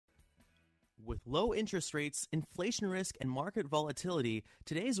With low interest rates, inflation risk, and market volatility,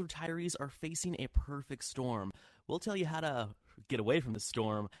 today's retirees are facing a perfect storm. We'll tell you how to get away from the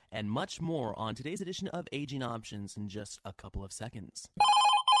storm and much more on today's edition of Aging Options in just a couple of seconds.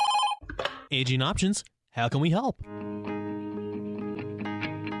 Aging Options, how can we help?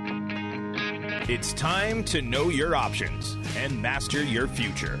 It's time to know your options and master your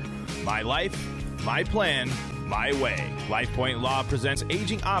future. My life, my plan, my way. LifePoint Law presents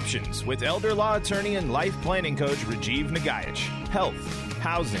Aging Options with elder law attorney and life planning coach Rajiv Nagaich. Health,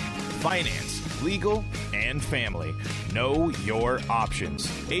 housing, finance, legal, and family. Know your options.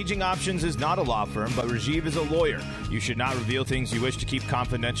 Aging Options is not a law firm, but Rajiv is a lawyer. You should not reveal things you wish to keep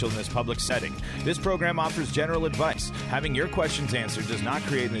confidential in this public setting. This program offers general advice. Having your questions answered does not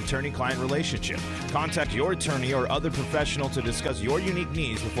create an attorney-client relationship. Contact your attorney or other professional to discuss your unique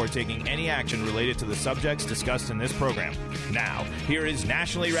needs before taking any action related to the subjects discussed in this program. Now, here is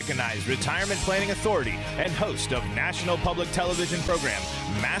nationally recognized retirement planning authority and host of national public television program,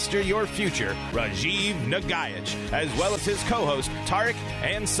 Master Your Future, Rajiv Nagaich, as well as his co-host, Tariq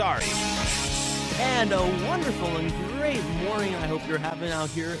Ansari. And a wonderful and great morning I hope you're having out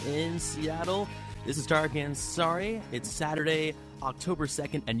here in Seattle. This is Tariq Ansari. It's Saturday, October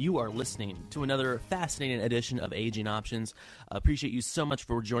 2nd, and you are listening to another fascinating edition of Aging Options. Appreciate you so much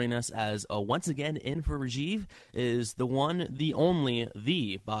for joining us as once again in for Rajiv is the one, the only,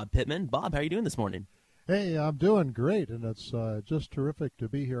 the Bob Pittman. Bob, how are you doing this morning? Hey, I'm doing great, and it's just terrific to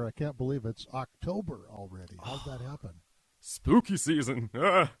be here. I can't believe it's October already. How'd that happen? Spooky season.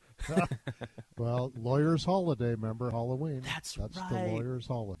 Well, lawyer's holiday, remember, Halloween. That's right. The lawyer's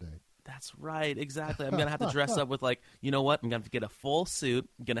holiday. That's right, exactly. I'm going to have to dress up with, you know what? I'm going to have to get a full suit.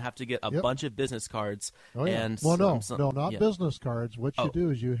 I'm going to have to get a bunch of business cards. Oh, yeah. And not business cards. What you do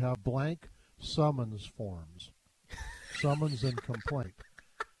is you have blank summons forms. Summons and complaint.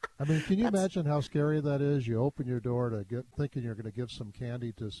 I mean, can you imagine how scary that is? You open your door thinking you're going to give some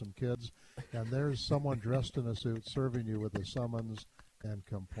candy to some kids, and there's someone dressed in a suit serving you with a summons and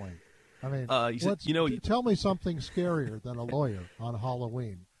complaint. I mean, tell me something scarier than a lawyer on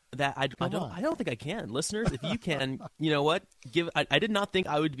Halloween. That I don't think I can. Listeners, if you can, you know what? I did not think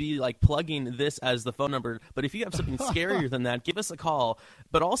I would be plugging this as the phone number, but if you have something scarier than that, give us a call.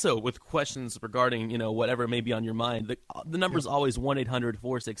 But also with questions regarding, whatever may be on your mind. The number is always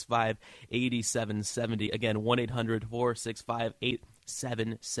 1-800-465-8770. Again,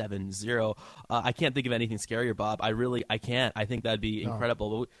 1-800-465-8770. I can't think of anything scarier, Bob. I can't. I think that'd be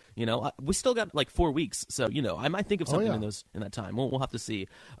incredible. But, we still got 4 weeks, so I might think of something in that time. We'll have to see.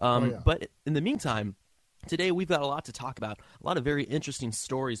 But in the meantime, today we've got a lot to talk about, a lot of very interesting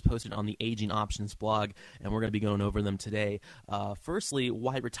stories posted on the Aging Options blog, and we're going to be going over them today. Firstly,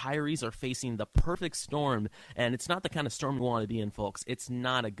 why retirees are facing the perfect storm, and it's not the kind of storm we want to be in, folks. It's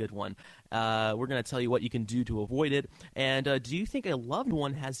not a good one. We're going to tell you what you can do to avoid it, and do you think a loved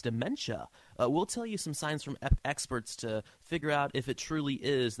one has dementia? We'll tell you some signs from experts to figure out if it truly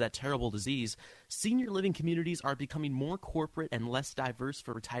is that terrible disease. Senior living communities are becoming more corporate and less diverse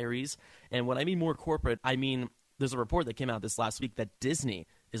for retirees. And when I mean more corporate, I mean there's a report that came out this last week that Disney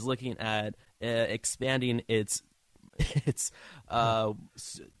is looking at expanding its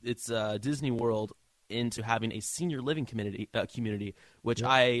Disney World into having a senior living community, which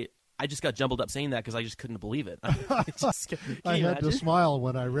I just got jumbled up saying that because I just couldn't believe it. I had to smile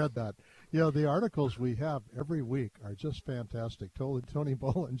when I read that. The articles we have every week are just fantastic. Tony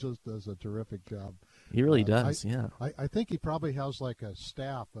Bolin just does a terrific job. He really does, I think he probably has a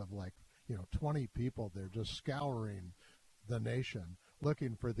staff of 20 people. They're just scouring the nation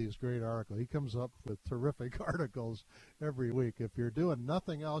looking for these great articles. He comes up with terrific articles every week. If you're doing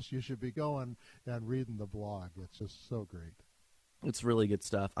nothing else, you should be going and reading the blog. It's just so great. It's really good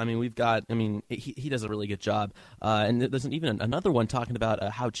stuff. I mean, he does a really good job. And there's even another one talking about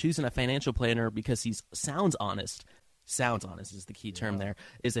how choosing a financial planner because he sounds honest is the key term there,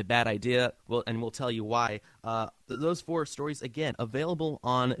 is a bad idea. We'll tell you why. Those 4 stories, again, available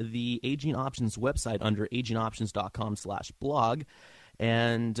on the Aging Options website under agingoptions.com/blog.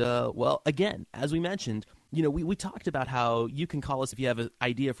 And, again, as we mentioned, we talked about how you can call us if you have an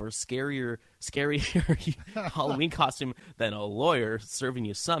idea for a scarier Halloween costume than a lawyer serving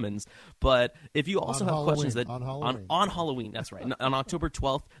you summons. But if you also have questions that on Halloween, that's right. On October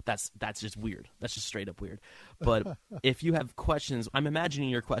 12th, that's just weird. That's just straight up weird. But if you have questions, I'm imagining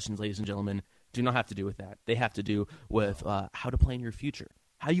your questions, ladies and gentlemen, do not have to do with that. They have to do with how to plan your future,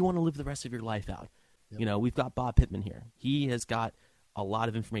 how you want to live the rest of your life out. Yep. We've got Bob Pittman here. He has got a lot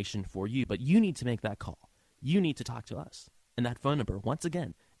of information for you, but you need to make that call. You need to talk to us. And that phone number, once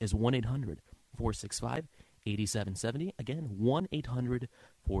again, is 1-800-465-8770. Again,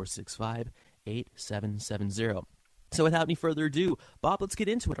 1-800-465-8770. 8770. So without any further ado, Bob, let's get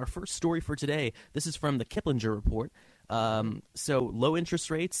into it. Our first story for today, this is from the Kiplinger Report. So low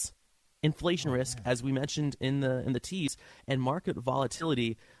interest rates, inflation risk, as we mentioned in the tease, and market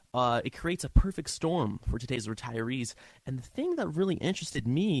volatility, it creates a perfect storm for today's retirees. And the thing that really interested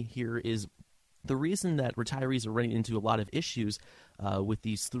me here is the reason that retirees are running into a lot of issues with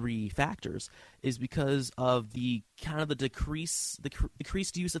these three factors is because of the kind of the decreased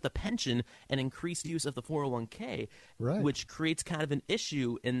use of the pension and increased use of the 401k, right, which creates kind of an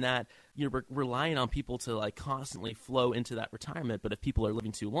issue in that you're relying on people to like constantly flow into that retirement. But if people are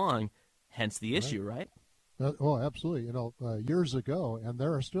living too long, hence the issue, right? Oh, absolutely. Years ago, and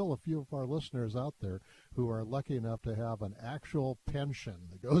there are still a few of our listeners out there who are lucky enough to have an actual pension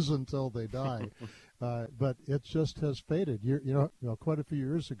that goes until they die, but it just has faded. Quite a few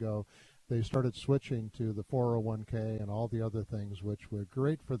years ago, they started switching to the 401k and all the other things, which were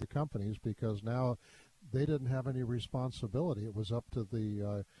great for the companies because now they didn't have any responsibility. It was up to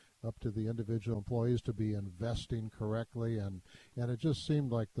the individual employees to be investing correctly, and it just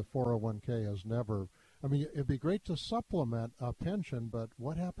seemed like the 401k has never. I mean, it'd be great to supplement a pension, but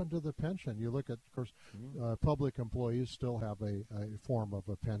what happened to the pension? You look at, of course, public employees still have a form of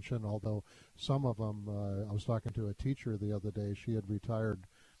a pension, although some of them, I was talking to a teacher the other day, she had retired,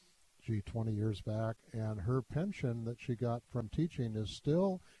 20 years back, and her pension that she got from teaching is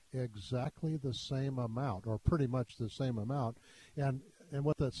still exactly the same amount, or pretty much the same amount. And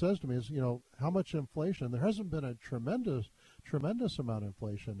what that says to me is, how much inflation? There hasn't been a tremendous amount of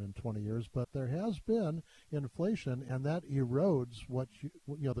inflation in 20 years, but there has been inflation, and that erodes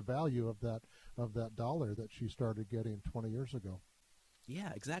the value of that dollar that she started getting 20 years ago.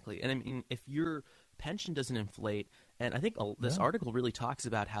 Yeah, exactly. And I mean, if your pension doesn't inflate, and I think this article really talks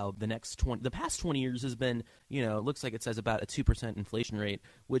about how the past 20 years has been, it looks like it says about a 2% inflation rate,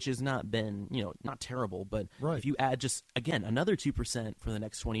 which has not been, not terrible. But if you add just, again, another 2% for the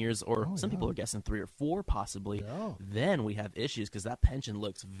next 20 years, or some people are guessing 3 or 4 possibly, then we have issues because that pension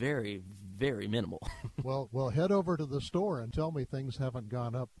looks very, very minimal. Well, head over to the store and tell me things haven't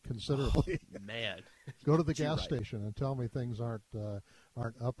gone up considerably. Oh, man. Go to the gas station and tell me things aren't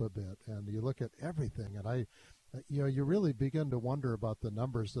up a bit. And you look at everything, and you really begin to wonder about the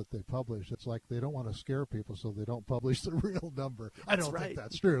numbers that they publish. It's like they don't want to scare people, so they don't publish the real number. I don't think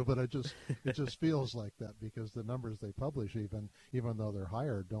that's true, but it just feels like that because the numbers they publish, even though they're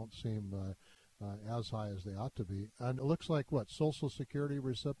higher, don't seem as high as they ought to be. And it looks like Social Security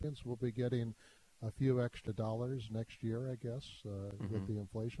recipients will be getting a few extra dollars next year, I guess, with the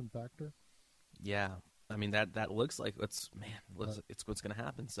inflation factor. Yeah. I mean, that looks like it's what's going to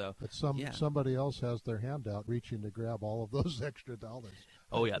happen. So, but somebody else has their hand out, reaching to grab all of those extra dollars.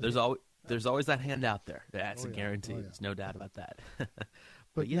 Oh yeah, there's always that hand out there. That's a guarantee. There's no doubt about that.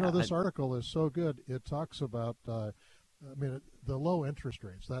 But this article is so good. It talks about, the low interest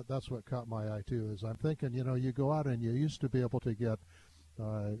rates. That's what caught my eye too. Is I'm thinking, you go out and you used to be able to get.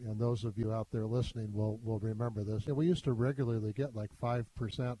 And those of you out there listening will remember this. We used to regularly get like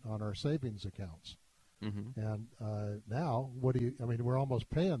 5% on our savings accounts. Mm-hmm. And now, we're almost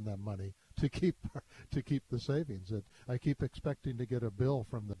paying them money to keep the savings. I keep expecting to get a bill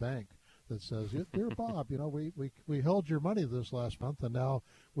from the bank that says, "Dear Bob, we held your money this last month, and now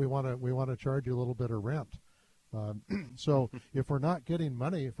we want to charge you a little bit of rent." So if we're not getting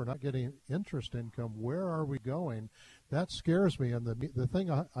money, if we're not getting interest income, where are we going? That scares me. And the thing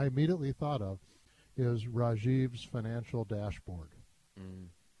I immediately thought of is Rajiv's financial dashboard. Mm.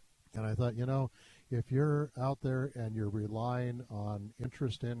 And I thought, if you're out there and you're relying on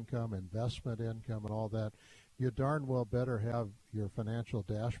interest income, investment income, and all that, you darn well better have your financial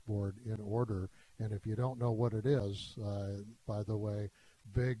dashboard in order. And if you don't know what it is, by the way,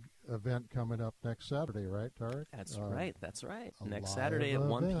 big event coming up next Saturday, right, Tarek? That's right. Next Saturday at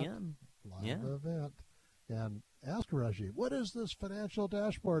 1 p.m. Live event. And ask Rajiv, what is this financial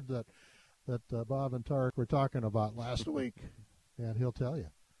dashboard that Bob and Tarek were talking about last week? And he'll tell you.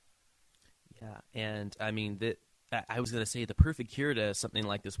 Yeah, and I mean, I was going to say the perfect cure to something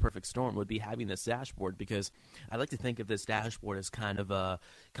like this perfect storm would be having this dashboard, because I like to think of this dashboard as kind of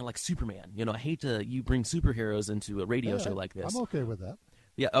like Superman. I hate you bring superheroes into a radio show like this. I'm okay with that.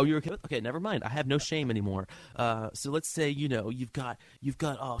 Yeah. Oh, you're okay with? Okay, never mind. I have no shame anymore. So let's say you've got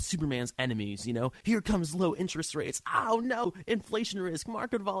Superman's enemies. Here comes low interest rates. Oh no, inflation risk,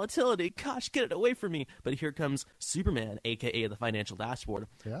 market volatility. Gosh, get it away from me. But here comes Superman, aka the financial dashboard.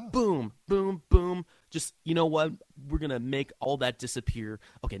 Yeah. Boom, boom, boom. Just what? We're gonna make all that disappear.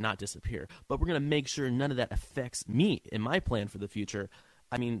 Okay, not disappear, but we're gonna make sure none of that affects me in my plan for the future.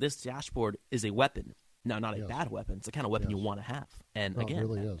 I mean, this dashboard is a weapon. No, not a bad weapon. It's the kind of weapon you want to have. And again, it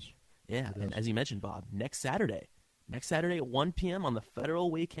really is. Yeah, and as you mentioned, Bob, next Saturday at 1 p.m. on the Federal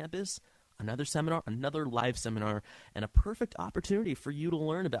Way campus, another seminar, another live seminar, and a perfect opportunity for you to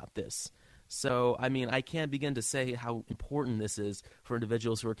learn about this. So, I mean, I can't begin to say how important this is for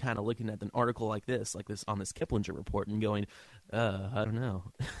individuals who are kind of looking at an article like this on this Kiplinger report and going, I don't know.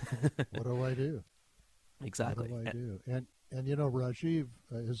 What do I do? Exactly. What do I do? And you know, Rajiv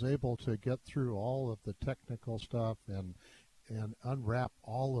is able to get through all of the technical stuff and unwrap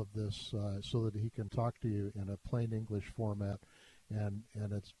all of this so that he can talk to you in a plain English format. And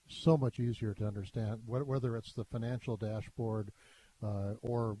it's so much easier to understand, whether it's the financial dashboard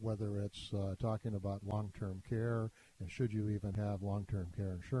or whether it's talking about long-term care, and should you even have long-term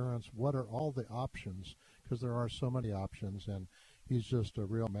care insurance. What are all the options? Because there are so many options, and he's just a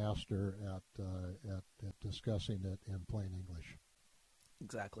real master at discussing it in plain English.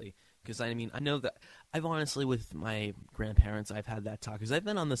 Exactly. Because, I mean, I know that I've honestly, with my grandparents, I've had that talk. Because I've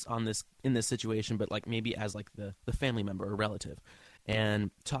been in this situation, but like maybe as like the family member or relative.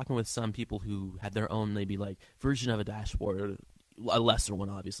 And talking with some people who had their own maybe like version of a dashboard, a lesser one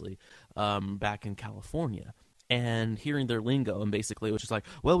obviously, back in California. And hearing their lingo, and basically it was just like,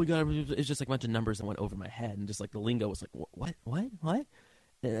 well, it's just like a bunch of numbers that went over my head. And just like the lingo was like, what?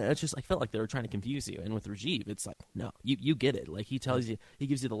 And it's just, I felt like they were trying to confuse you. And with Rajiv, it's like, no, you get it. Like he tells you, he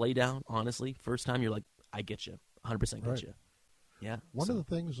gives you the lay down, honestly. First time, you're like, I get you, 100% get you. Yeah. One of the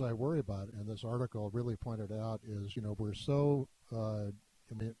things I worry about, and this article really pointed out, is, you know, we're so,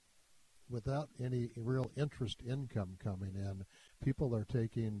 without any real interest income coming in, people are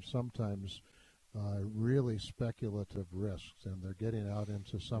taking sometimes really speculative risks, and they're getting out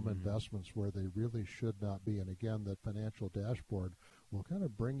into some investments where they really should not be. And again, the financial dashboard will kind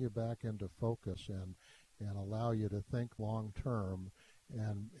of bring you back into focus and allow you to think long term,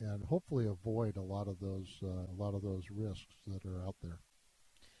 and hopefully avoid a lot of those risks that are out there.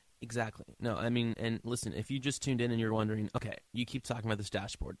 Exactly. No, I mean, and listen, if you just tuned in and you're wondering, okay, you keep talking about this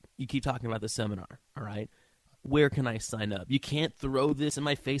dashboard, you keep talking about this seminar, all right? Where can I sign up? You can't throw this in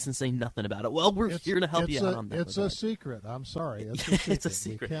my face and say nothing about it. Well, we're here to help you out on that. It's a secret. I'm sorry. It's a secret. It's a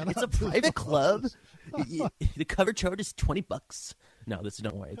secret. It's a private club. The cover charge is $20. No,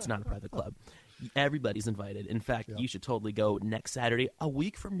 don't worry. It's not a private club. Everybody's invited. In fact, you should totally go next Saturday, a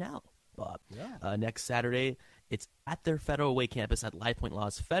week from now, Bob. Yeah. Next Saturday, it's at their Federal Way campus, at LifePoint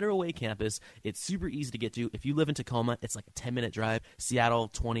Law's Federal Way campus. It's super easy to get to. If you live in Tacoma, it's like a 10-minute drive. Seattle,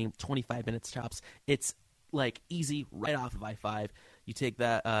 25 minutes tops. It's like easy right off of I-5. You take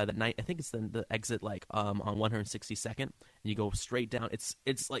that night, I think it's the exit like on 162nd, and you go straight down. It's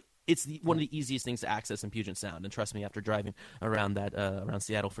one of the easiest things to access in Puget Sound, and trust me, after driving around around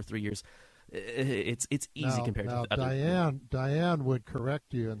Seattle for 3 years, it's easy compared to other. Diane would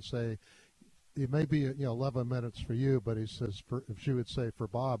correct you and say it may be 11 minutes for you, but she would say for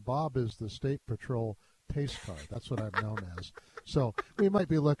Bob is the State Patrol pace car. That's what I'm known as. So we might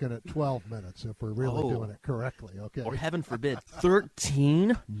be looking at 12 minutes if we're really doing it correctly. Okay. Or heaven forbid,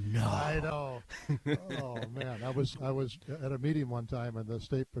 13? No. I know. Oh man, I was at a meeting one time, and the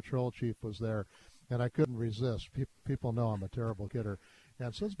State Patrol chief was there, and I couldn't resist. People know I'm a terrible kidder,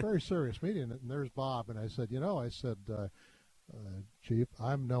 and so it's a very serious meeting. And there's Bob, and I said, Chief,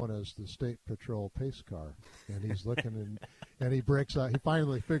 I'm known as the State Patrol pace car. And he's looking, and he breaks out. He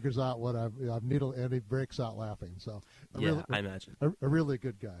finally figures out what I've needled, and he breaks out laughing. So I imagine a really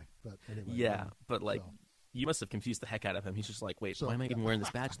good guy. But anyway, yeah, but like you must have confused the heck out of him. He's just like, wait, why am I even wearing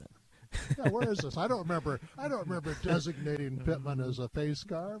this badge then? Yeah, where is this? I don't remember designating Pittman as a face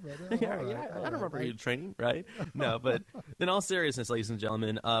car. But, I don't remember you training, right? No, but in all seriousness, ladies and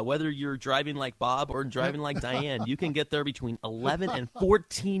gentlemen, whether you're driving like Bob or driving like Diane, you can get there between 11 and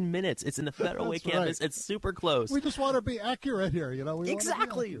 14 minutes. It's in the Federal Way campus. Right. It's super close. We just want to be accurate here,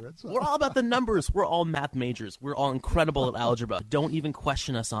 Exactly. So. We're all about the numbers. We're all math majors. We're all incredible at algebra. Don't even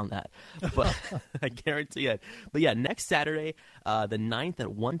question us on that. But I guarantee it. But yeah, next Saturday, the 9th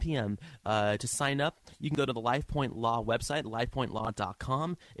at 1 p.m., to sign up, you can go to the LifePoint Law website,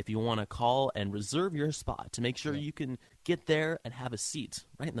 lifepointlaw.com, if you want to call and reserve your spot to make sure you can get there and have a seat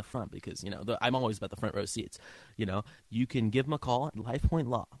right in the front, because, I'm always about the front row seats. You can give them a call at LifePoint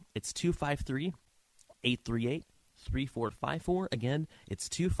Law. It's 253-838-3454. Again, it's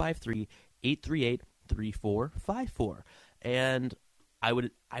 253-838-3454. And I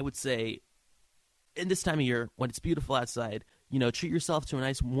would say, in this time of year, when it's beautiful outside, treat yourself to a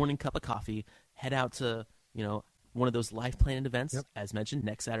nice morning cup of coffee. Head out to, one of those life planning events, as mentioned,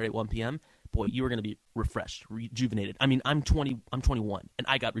 next Saturday at 1 p.m. Boy, you are going to be refreshed, rejuvenated. I mean, I'm 21, and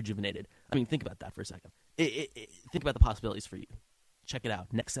I got rejuvenated. I mean, think about that for a second. Think about the possibilities for you. Check it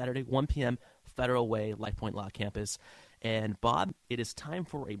out. Next Saturday, 1 p.m., Federal Way, LifePoint Law Campus. And Bob, it is time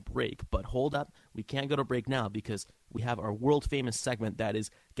for a break, but hold up, we can't go to break now because we have our world-famous segment that is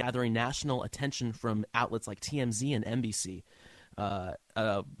gathering national attention from outlets like TMZ and NBC.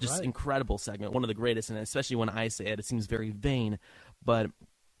 Just Right. Incredible segment, one of the greatest, and especially when I say it, it seems very vain, but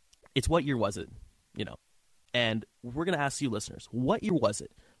it's what year was it, And we're going to ask you listeners, what year was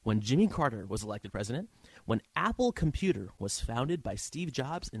it when Jimmy Carter was elected president, when Apple Computer was founded by Steve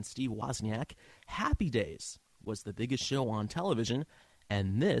Jobs and Steve Wozniak, Happy Days was the biggest show on television,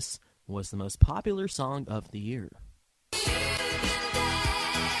 and this was the most popular song of the year?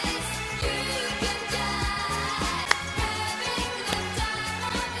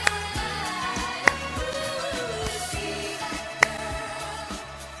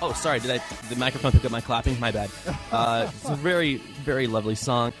 Oh, sorry, did the microphone pick up my clapping? My bad. It's a very, very lovely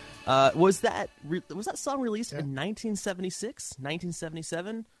song. Was that song released in 1976,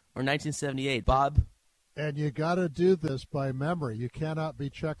 1977, or 1978, Bob? And you got to do this by memory. You cannot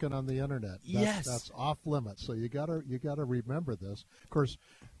be checking on the internet. That's off limits. So you got to remember this. Of course,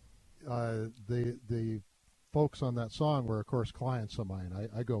 the folks on that song were, of course, clients of mine.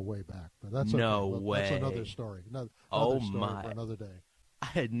 I go way back, but that's no okay. way. That's another story. Another story my! For another day. I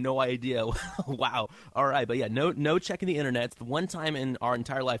had no idea. Wow. All right, but yeah, no checking the internet. It's the one time in our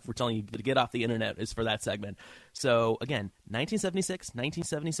entire life we're telling you to get off the internet is for that segment. So again, 1976,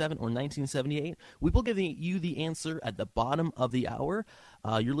 1977, or 1978. We will give you the answer at the bottom of the hour.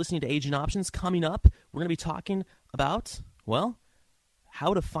 You're listening to Aging Options. Coming up, we're going to be talking about,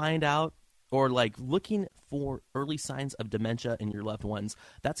 how to find out or looking for early signs of dementia in your loved ones.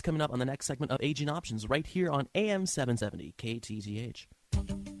 That's coming up on the next segment of Aging Options right here on AM 770 KTTH.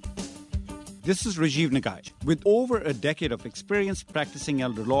 This is Rajiv Nagaj. With over a decade of experience practicing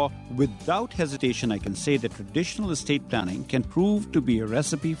elder law, without hesitation I can say that traditional estate planning can prove to be a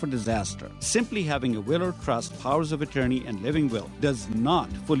recipe for disaster. Simply having a will or trust, powers of attorney, and living will does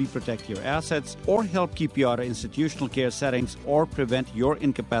not fully protect your assets or help keep you out of institutional care settings or prevent your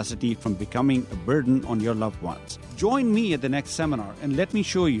incapacity from becoming a burden on your loved ones. Join me at the next seminar and let me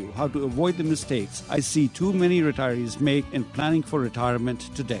show you how to avoid the mistakes I see too many retirees make in planning for retirement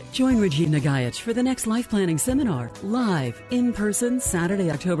today. Join Rajiv Nagaj for the next life planning seminar, live, in person, Saturday,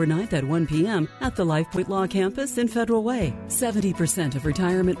 October 9th at 1 p.m. at the LifePoint Law Campus in Federal Way. 70% of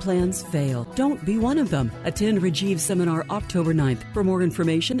retirement plans fail. Don't be one of them. Attend Rajiv's seminar October 9th. For more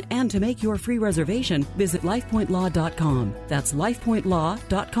information and to make your free reservation, visit lifepointlaw.com. That's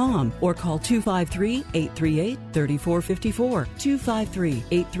lifepointlaw.com or call 253-838-3454.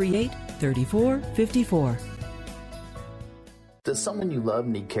 253-838-3454. Does someone you love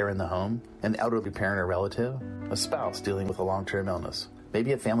need care in the home? An elderly parent or relative? A spouse dealing with a long-term illness?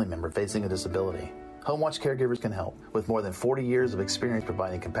 Maybe a family member facing a disability? HomeWatch Caregivers can help. With more than 40 years of experience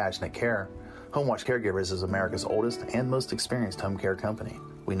providing compassionate care, HomeWatch Caregivers is America's oldest and most experienced home care company.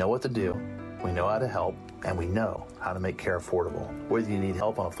 We know what to do, we know how to help, and we know how to make care affordable. Whether you need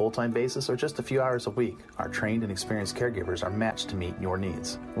help on a full-time basis or just a few hours a week, our trained and experienced caregivers are matched to meet your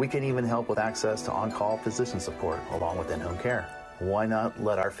needs. We can even help with access to on-call physician support along with in-home care. Why not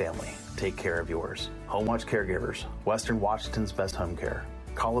let our family take care of yours? HomeWatch Caregivers, Western Washington's best home care.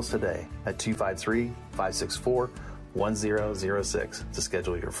 Call us today at 253-564-1006 to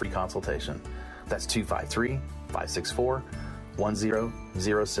schedule your free consultation. That's 253-564-1006.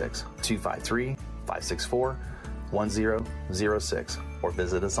 253-564-1006. Or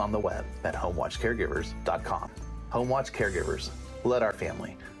visit us on the web at homewatchcaregivers.com. HomeWatch Caregivers, let our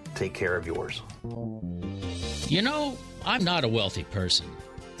family take care of yours. You know, I'm not a wealthy person,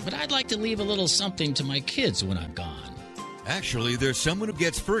 but I'd like to leave a little something to my kids when I'm gone. Actually, there's someone who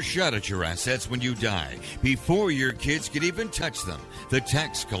gets first shot at your assets when you die, before your kids can even touch them, the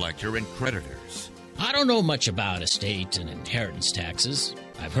tax collector and creditors. I don't know much about estate and inheritance taxes.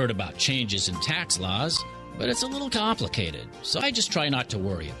 I've heard about changes in tax laws, but it's a little complicated, so I just try not to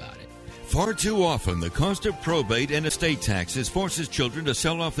worry about it. Far too often, the cost of probate and estate taxes forces children to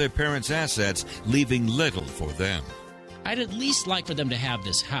sell off their parents' assets, leaving little for them. I'd at least like for them to have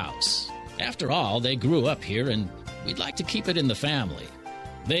this house. After all, they grew up here, and we'd like to keep it in the family.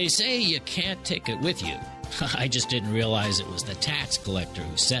 They say you can't take it with you. I just didn't realize it was the tax collector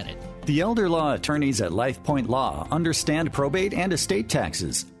who said it. The elder law attorneys at LifePoint Law understand probate and estate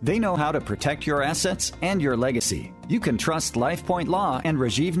taxes. They know how to protect your assets and your legacy. You can trust LifePoint Law and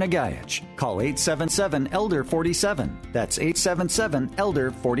Rajiv Nagaj. Call 877-ELDER-47. That's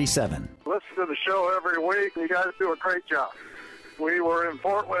 877-ELDER-47. Listen to the show every week. You guys do a great job. We were in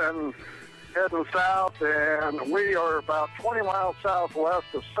Portland heading south, and we are about 20 miles southwest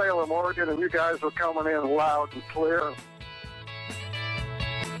of Salem, Oregon, and you guys are coming in loud and clear.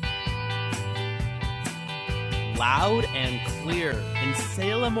 loud and clear in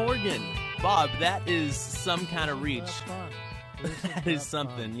Salem, Oregon. Bob, that is some kind of reach. That is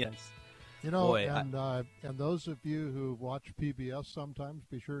something, yes. You know, Boy, and those of you who watch PBS sometimes,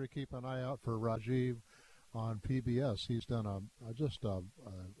 be sure to keep an eye out for Rajiv on PBS. He's done just a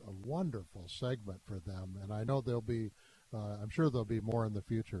wonderful segment for them, and I know there'll be, I'm sure there'll be more in the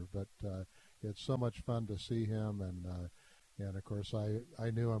future. But it's so much fun to see him, and of course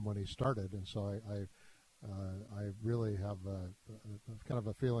I knew him when he started, and so I really have kind of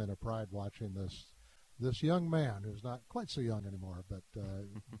a feeling of pride watching this young man who's not quite so young anymore, but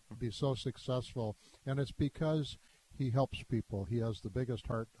be so successful. And it's because he helps people. He has the biggest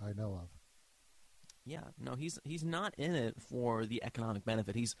heart I know of. Yeah, no, he's not in it for the economic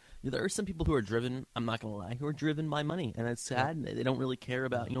benefit. There are some people who are driven, I'm not going to lie, who are driven by money, and it's sad. They don't really care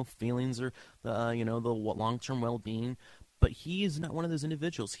about feelings or the long-term well-being. But he is not one of those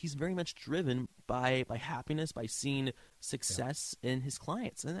individuals. He's very much driven by happiness, by seeing success in his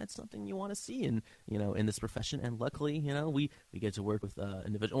clients, and that's something you want to see in this profession. And luckily, we get to work with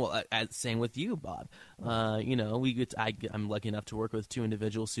individuals. Well, same with you, Bob. I'm lucky enough to work with two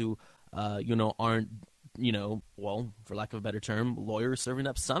individuals who, aren't, well, for lack of a better term, lawyers serving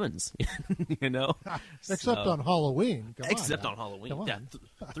up summons. Except on Halloween. On Halloween. Yeah,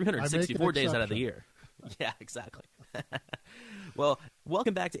 364 days out of the year. Yeah, exactly. Well,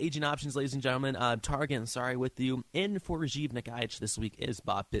 welcome back to Aging Options, ladies and gentlemen. Targan, sorry, with you. In for Rajiv Nagaich this week is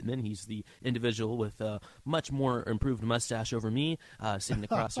Bob Pittman. He's the individual with a much more improved mustache over me, sitting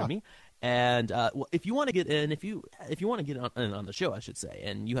across from me. And if you want to get in, if you want to get on the show, I should say,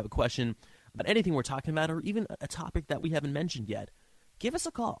 and you have a question about anything we're talking about, or even a topic that we haven't mentioned yet, give us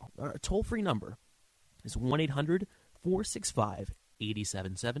a call. Our toll-free number is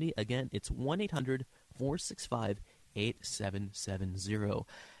 1-800-465-8770. Again, it's 1-800-465-8770.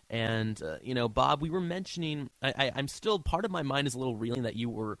 And, Bob, we were mentioning, I'm still, part of my mind is a little reeling that you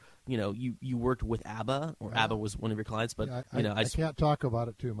were, you worked with ABBA, or ABBA was one of your clients, but, I can't talk about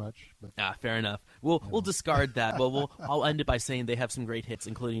it too much. But. Fair enough. We'll discard that, but I'll end it by saying they have some great hits,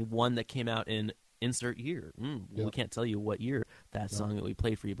 including one that came out in insert year. We can't tell you what year that song that we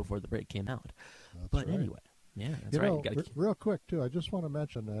played for you before the break came out. But anyway. Yeah, that's right. Real quick, too, I just want to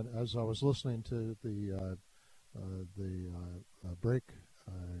mention that as I was listening to the break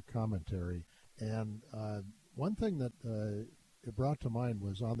commentary, and one thing that it brought to mind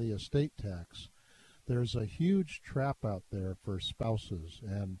was on the estate tax. There's a huge trap out there for spouses,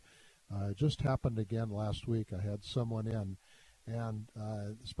 and it just happened again last week. I had someone in, and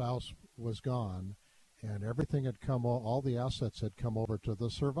the spouse was gone, and everything had come, all the assets had come over to the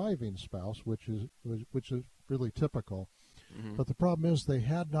surviving spouse, which is really typical. Mm-hmm. But the problem is they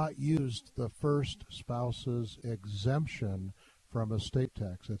had not used the first spouse's exemption from estate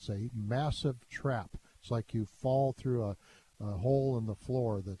tax. It's a massive trap. It's like you fall through a hole in the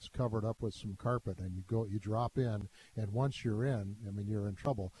floor that's covered up with some carpet, and you drop in, and once you're in, you're in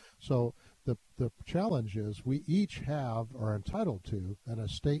trouble. So the challenge is we each are entitled to an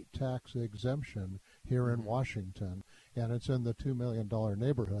estate tax exemption here in Washington, and it's in the $2 million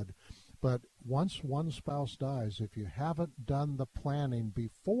neighborhood. But once one spouse dies, if you haven't done the planning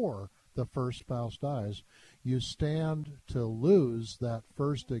before the first spouse dies, you stand to lose that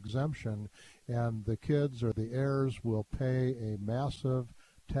first exemption, and the kids or the heirs will pay a massive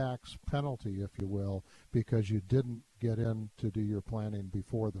tax penalty, if you will, because you didn't get in to do your planning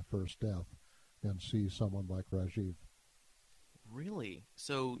before the first death and see someone like Rajiv. Really?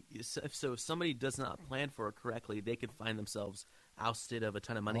 So if somebody does not plan for it correctly, they could find themselves ousted of a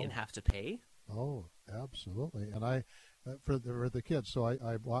ton of money and have to pay? Oh, absolutely. And for the kids, so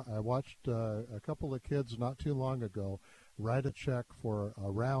I watched a couple of kids not too long ago write a check for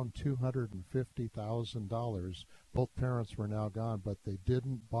around $250,000. Both parents were now gone, but they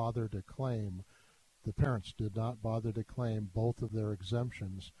didn't bother to claim. The parents did not bother to claim both of their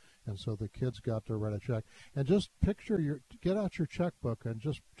exemptions, and so the kids got to write a check. And just get out your checkbook and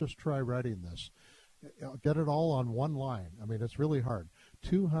just try writing this. Get it all on one line. It's really hard.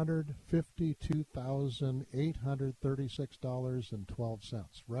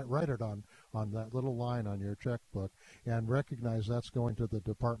 $252,836.12. Write it on that little line on your checkbook, and recognize that's going to the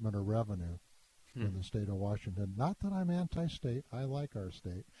Department of Revenue in the state of Washington. Not that I'm anti-state. I like our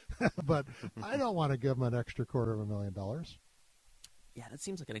state. But I don't want to give them an extra $250,000. Yeah, that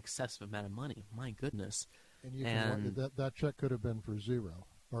seems like an excessive amount of money. My goodness. And that check could have been for zero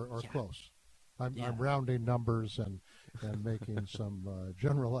or close. I'm rounding numbers and making some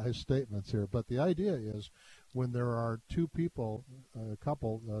generalized statements here. But the idea is when there are two people,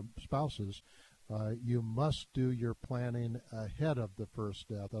 spouses, you must do your planning ahead of the first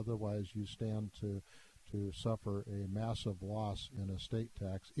death. Otherwise, you stand to to suffer a massive loss in estate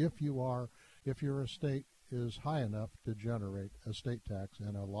tax if your estate is high enough to generate estate tax,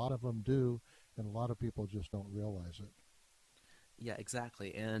 and a lot of them do, and a lot of people just don't realize it. Yeah,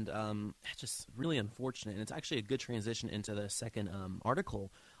 exactly, and it's just really unfortunate. And it's actually a good transition into the second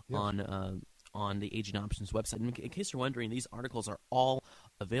article on the Aging Options website. And in case you're wondering, these articles are all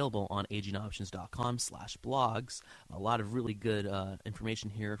available on agingoptions.com/blogs. A lot of really good information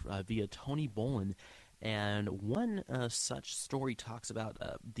here via Tony Bolin, and one such story talks about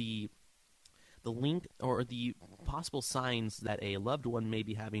the link or the possible signs that a loved one may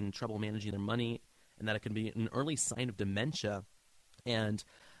be having trouble managing their money, and that it can be an early sign of dementia. And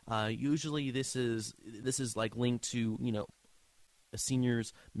usually this is like linked to, you know,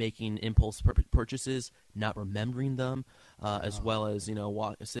 seniors making impulse purchases, not remembering them, as well as, you know,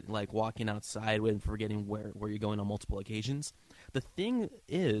 walking outside and forgetting where you're going on multiple occasions. The thing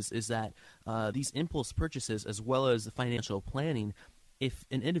is that these impulse purchases, as well as the financial planning, if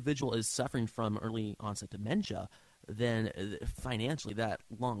an individual is suffering from early onset dementia, then financially that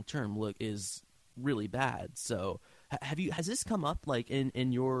long-term look is really bad. So has this come up like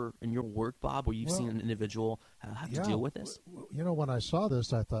in your work, Bob, where you've seen an individual have to deal with this? You know, when I saw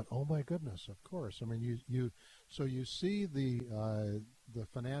this, I thought, oh my goodness, of course. I mean, you see the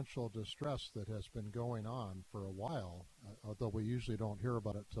financial distress that has been going on for a while, although we usually don't hear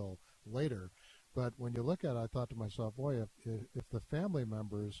about it till later. But when you look at it, I thought to myself, boy, if the family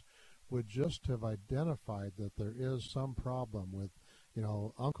members would just have identified that there is some problem with, you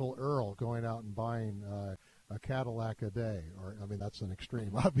know, Uncle Earl going out and buying a Cadillac a day, or, I mean, that's an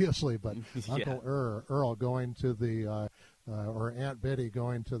extreme, obviously, but yeah. Uncle Earl going to the, or Aunt Betty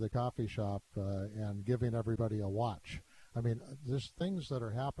going to the coffee shop and giving everybody a watch. I mean, there's things that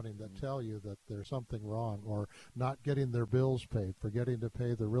are happening that tell you that there's something wrong, or not getting their bills paid, forgetting to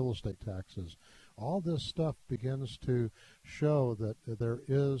pay the real estate taxes. All this stuff begins to show that there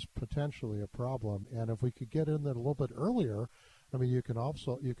is potentially a problem, and if we could get in there a little bit earlier, I mean, you can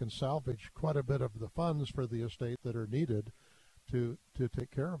salvage quite a bit of the funds for the estate that are needed to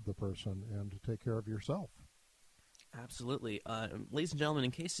take care of the person and to take care of yourself. Absolutely. Ladies and gentlemen,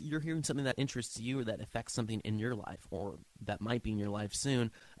 in case you're hearing something that interests you or that affects something in your life or that might be in your life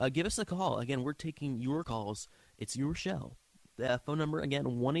soon, give us a call. Again, we're taking your calls. It's your show. The phone number, again,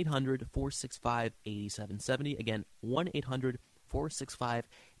 1-800-465-8770. Again,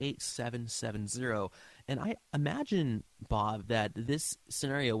 1-800-465-8770. And I imagine, Bob, that this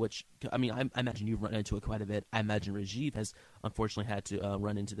scenario, which, I mean, I imagine you've run into it quite a bit. I imagine Rajiv has unfortunately had to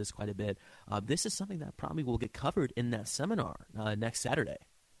run into this quite a bit. This is something that probably will get covered in that seminar next Saturday.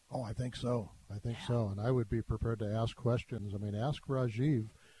 Oh, I think so. So. And I would be prepared to ask questions. I mean, ask Rajiv,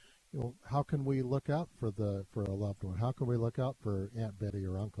 you know, how can we look out for a loved one? How can we look out for Aunt Betty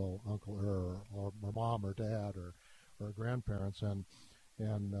or Uncle or mom or dad or grandparents, and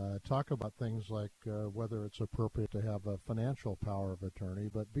talk about things like whether it's appropriate to have a financial power of attorney,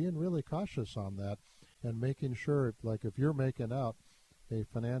 but being really cautious on that and making sure, like, if you're making out a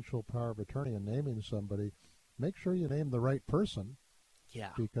financial power of attorney and naming somebody, make sure you name the right person.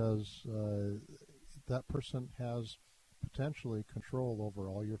 Yeah. Because that person has potentially control over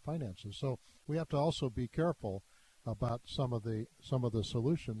all your finances. So we have to also be careful about some of the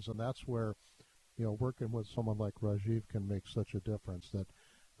solutions, and that's where, you know, working with someone like Rajiv can make such a difference, that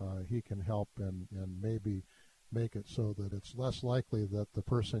he can help and maybe make it so that it's less likely that the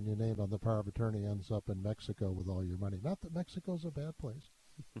person you named on the power of attorney ends up in Mexico with all your money. Not that Mexico's a bad place.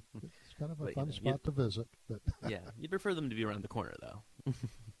 It's kind of a fun spot to visit. But yeah, you'd prefer them to be around the corner, though.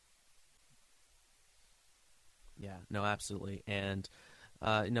 Yeah, no, absolutely. And,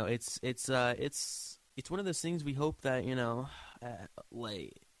 no, it's one of those things we hope that, you know,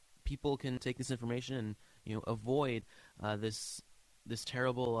 like, people can take this information and, you know, avoid this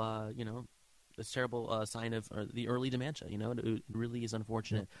terrible sign of the early dementia. You know, it really is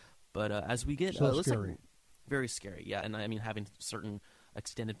unfortunate. Yeah. But as we get scary. Very scary. Yeah, and I mean, having certain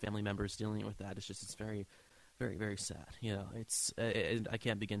extended family members dealing with that, it's very, very, very sad. You know, I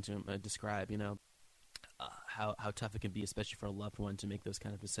can't begin to describe, you know, how tough it can be, especially for a loved one, to make those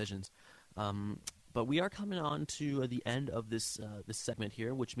kind of decisions. But we are coming on to the end of this segment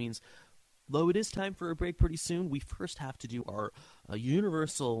here, which means, though it is time for a break pretty soon, we first have to do our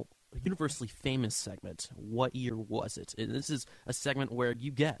universally famous segment, What Year Was It? And this is a segment where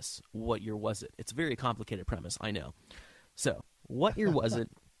you guess, what year was it? It's a very complicated premise, I know. So, what year was it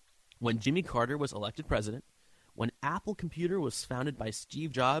when Jimmy Carter was elected president, when Apple Computer was founded by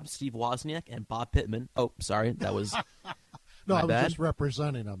Steve Jobs, Steve Wozniak, and Bob Pittman? Oh, sorry, that was... No, I was just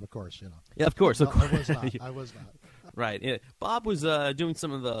representing them, of course, you know. Yeah, of course. I was not. Right. Yeah. Bob was doing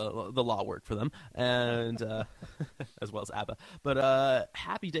some of the law work for them, and as well as ABBA. But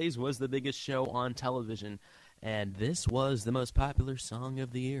Happy Days was the biggest show on television, and this was the most popular song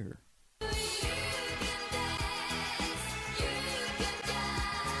of the year.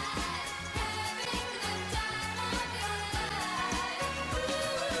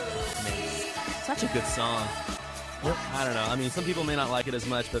 Such a good song. I don't know. I mean, some people may not like it as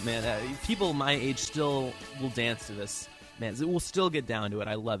much, but man, people my age still will dance to this. Man, we'll still get down to it.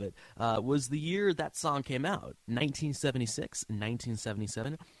 I love it. Was the year that song came out 1976,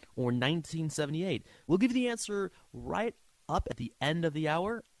 1977, or 1978? We'll give you the answer right up at the end of the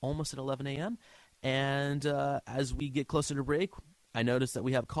hour, almost at 11 a.m. And as we get closer to break, I noticed that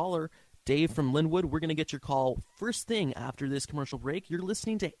we have caller Dave from Linwood. We're going to get your call first thing after this commercial break. You're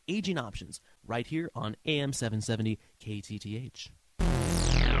listening to Aging Options right here on AM 770 KTTH.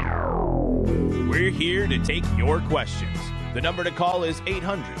 We're here to take your questions. The number to call is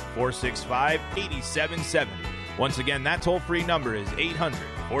 800-465-8770. Once again, that toll-free number is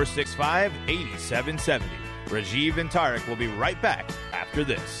 800-465-8770. Rajiv and Tarek will be right back after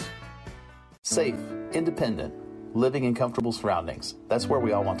this. Safe, independent, living in comfortable surroundings. That's where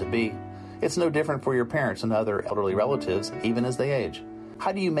we all want to be. It's no different for your parents and other elderly relatives, even as they age.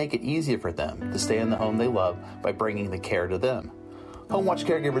 How do you make it easier for them to stay in the home they love by bringing the care to them? HomeWatch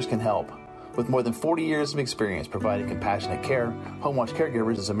Caregivers can help. With more than 40 years of experience providing compassionate care, HomeWatch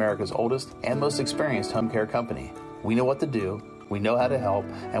Caregivers is America's oldest and most experienced home care company. We know what to do, we know how to help,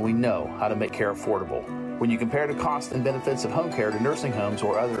 and we know how to make care affordable. When you compare the costs and benefits of home care to nursing homes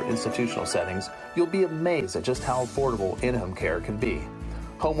or other institutional settings, you'll be amazed at just how affordable in-home care can be.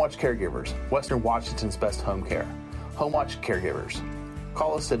 HomeWatch Caregivers, Western Washington's best home care. HomeWatch Caregivers.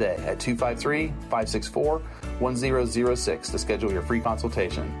 Call us today at 253-564-1006 to schedule your free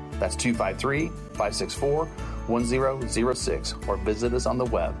consultation. That's 253-564-1006, or visit us on the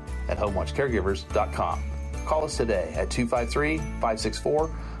web at homewatchcaregivers.com. Call us today at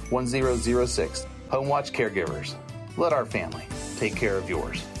 253-564-1006. HomeWatch Caregivers. Let our family take care of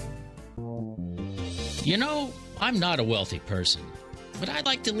yours. You know, I'm not a wealthy person, but I'd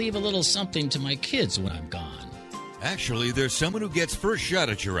like to leave a little something to my kids when I'm gone. Actually, there's someone who gets first shot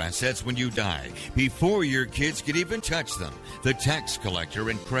at your assets when you die, before your kids can even touch them, the tax collector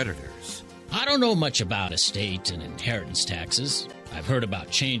and creditors. I don't know much about estate and inheritance taxes. I've heard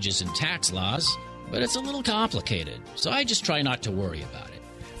about changes in tax laws, but it's a little complicated, so I just try not to worry about it.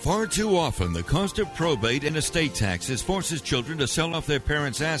 Far too often, the cost of probate and estate taxes forces children to sell off their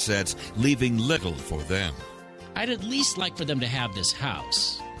parents' assets, leaving little for them. I'd at least like for them to have this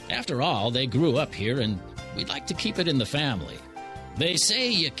house. After all, they grew up here, and we'd like to keep it in the family. They say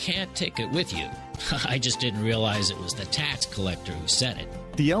you can't take it with you. I just didn't realize it was the tax collector who said it.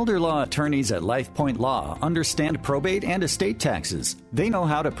 The elder law attorneys at LifePoint Law understand probate and estate taxes. They know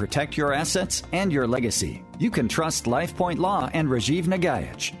how to protect your assets and your legacy. You can trust LifePoint Law and Rajiv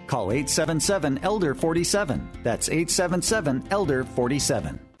Nagayach. Call 877-ELDER-47. That's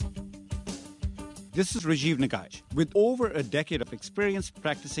 877-ELDER-47. This is Rajiv Nagayach. With over a decade of experience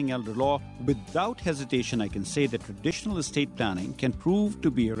practicing elder law, without hesitation I can say that traditional estate planning can prove to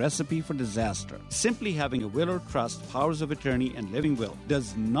be a recipe for disaster. Simply having a will or trust, powers of attorney, and living will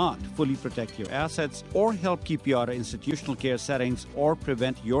does not fully protect your assets or help keep you out of institutional care settings or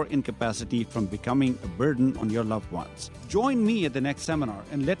prevent your incapacity from becoming a burden on your loved ones. Join me at the next seminar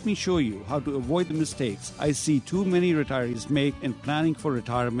and let me show you how to avoid the mistakes I see too many retirees make in planning for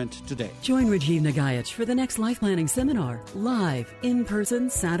retirement today. Join Rajiv Nagayach for the next Life Planning Seminar, live, in person,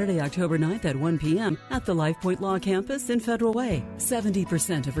 Saturday, October 9th at 1 p.m. at the LifePoint Law Campus in Federal Way.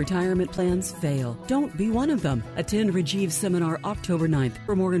 70% of retirement plans fail. Don't be one of them. Attend Rajiv's seminar October 9th.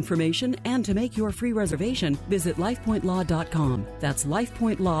 For more information and to make your free reservation, visit lifepointlaw.com. That's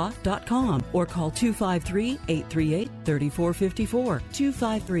lifepointlaw.com, or call 253-838-3454.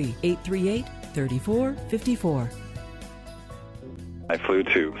 253-838-3454. I flew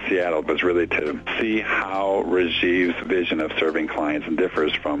to Seattle was really to see how Rajiv's vision of serving clients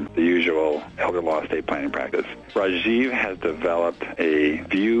differs from the usual elder law estate planning practice. Rajiv has developed a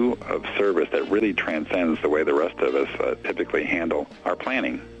view of service that really transcends the way the rest of us typically handle our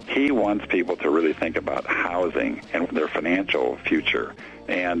planning. He wants people to really think about housing and their financial future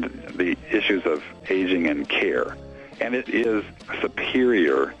and the issues of aging and care. And it is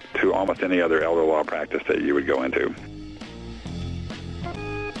superior to almost any other elder law practice that you would go into.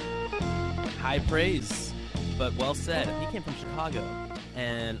 High praise, but well said. He came from Chicago,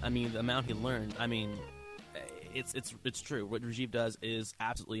 and I mean, the amount he learned, I mean, it's true. What Rajiv does is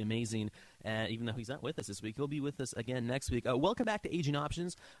absolutely amazing. And even though he's not with us this week, he'll be with us again next week. Welcome back to Aging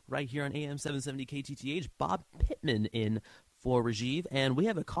Options right here on AM 770 KTTH. Bob Pittman in for Rajiv, and we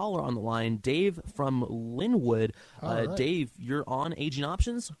have a caller on the line, Dave from Linwood. Right. Dave, you're on Aging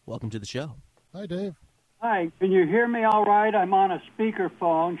Options. Welcome to the show. Hi, Dave. Hi, can you hear me all right? I'm on a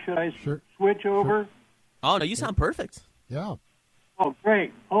speakerphone. Should I switch over? Sure. Oh, no, you sound perfect. Yeah. Oh,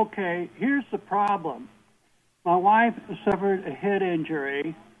 great. Okay, here's the problem. My wife suffered a head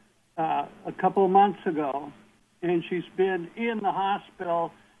injury a couple of months ago, and she's been in the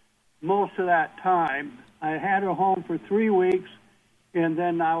hospital most of that time. I had her home for 3 weeks, and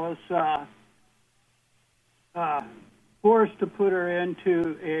then I was forced to put her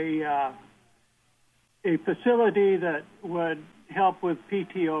into a facility that would help with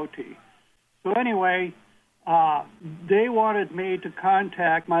PTOT. So anyway, they wanted me to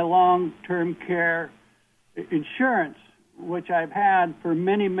contact my long-term care insurance, which I've had for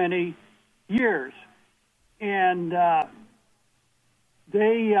many, many years. And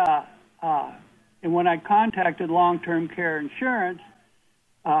and when I contacted long-term care insurance,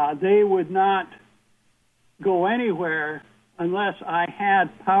 they would not go anywhere unless I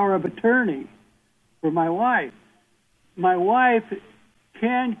had power of attorney for my wife. My wife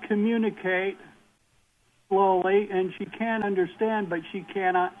can communicate slowly, and she can understand, but she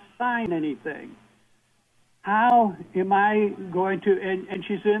cannot sign anything. How am I going to, and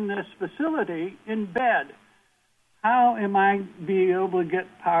she's in this facility in bed, how am I being able to get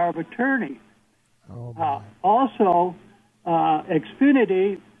power of attorney? Also,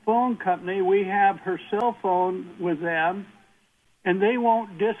 Xfinity phone company, we have her cell phone with them, and they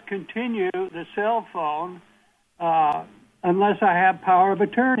won't discontinue the cell phone unless I have power of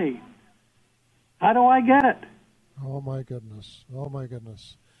attorney. How do I get it? Oh, my goodness.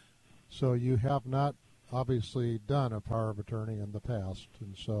 So you have not obviously done a power of attorney in the past,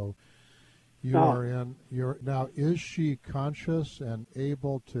 and so you are in. Now, is she conscious and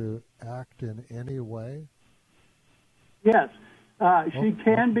able to act in any way? Yes, she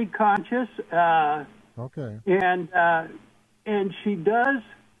can be conscious. Okay. And she does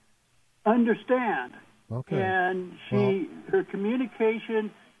understand. Okay. And her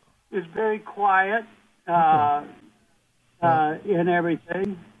communication is very quiet in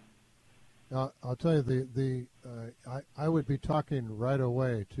everything. I'll tell you, I would be talking right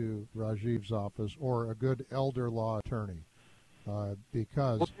away to Rajiv's office or a good elder law attorney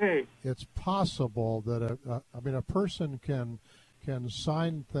because it's possible that a person can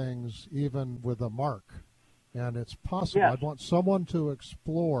sign things even with a mark, and it's possible. Yes. I'd want someone to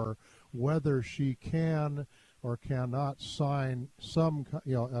explore whether she can or cannot sign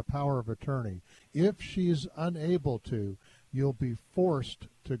a power of attorney. If she's unable to, you'll be forced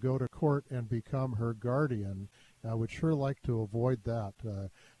to go to court and become her guardian. I would sure like to avoid that.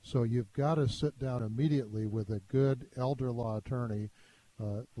 So you've got to sit down immediately with a good elder law attorney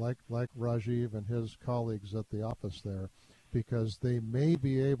like Rajiv and his colleagues at the office there, because they may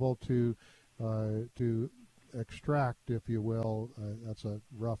be able to extract, if you will, that's a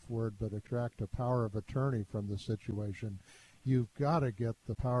rough word, but extract a power of attorney from the situation. You've got to get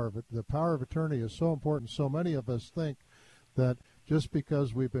the power of it. The power of attorney is so important. So many of us think that just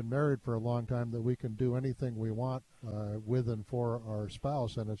because we've been married for a long time that we can do anything we want with and for our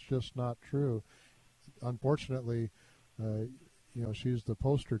spouse, and it's just not true. Unfortunately, she's the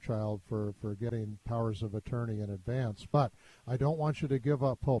poster child for getting powers of attorney in advance. But I don't want you to give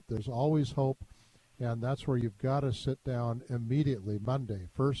up hope. There's always hope, and that's where you've got to sit down immediately, Monday,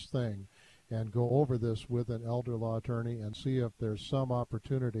 first thing, and go over this with an elder law attorney and see if there's some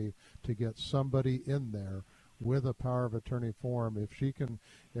opportunity to get somebody in there with a power of attorney form. If she can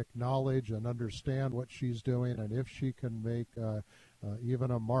acknowledge and understand what she's doing, and if she can make even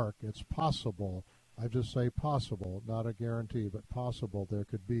a mark, it's possible. I just say possible, not a guarantee, but possible there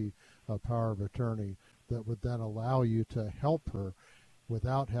could be a power of attorney that would then allow you to help her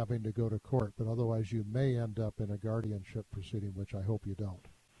without having to go to court. But otherwise you may end up in a guardianship proceeding, which I hope you don't.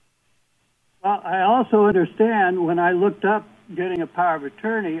 Well, I also understand when I looked up getting a power of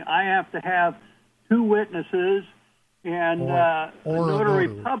attorney, I have to have 2 witnesses and a notary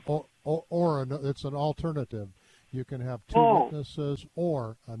public. It's an alternative. You can have 2 witnesses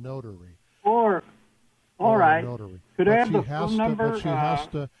or a notary. All right. Notary. Could I have the phone number?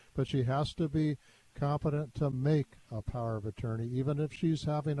 But she has to be competent to make a power of attorney, even if she's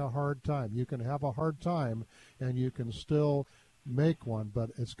having a hard time. You can have a hard time, and you can still make one, but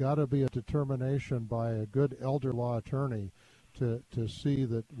it's got to be a determination by a good elder law attorney to see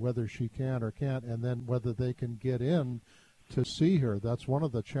that whether she can or can't, and then whether they can get in to see her. That's one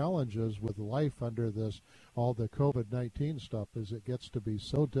of the challenges with life under this, all the COVID-19 stuff, is it gets to be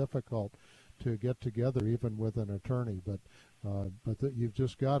so difficult to get together even with an attorney. But you've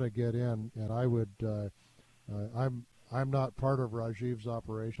just got to get in, and I would, I'm not part of Rajiv's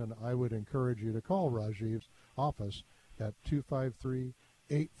operation. I would encourage you to call Rajiv's office at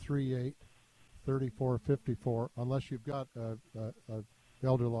 253-838-3454, unless you've got a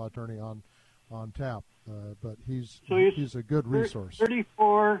elder law attorney on tap. But he's a good resource.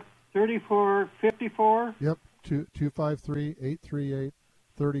 3454. Yep,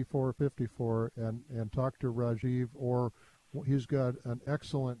 253-838-3454, and talk to Rajiv, or he's got an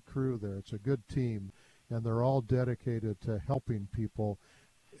excellent crew there. It's a good team, and they're all dedicated to helping people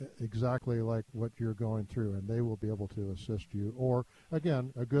exactly like what you're going through, and they will be able to assist you. Or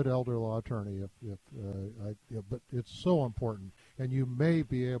again, a good elder law attorney. But it's so important, and you may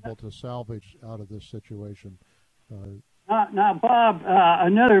be able to salvage out of this situation. Now, Bob,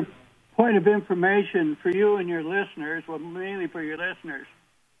 another point of information for you and your listeners, well, mainly for your listeners.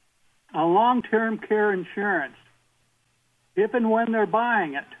 Long-term care insurance, if and when they're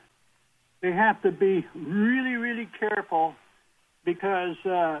buying it, they have to be really, really careful, because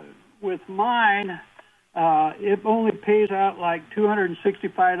with mine, it only pays out like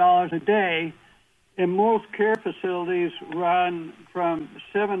 $265 a day, and most care facilities run from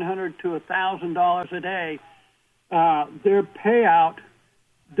 $700 to $1,000 a day. Their payout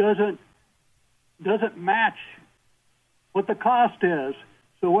doesn't match what the cost is.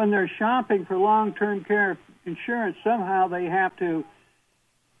 So when they're shopping for long-term care insurance, somehow they have to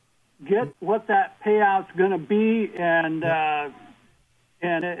get what that payout's going to be,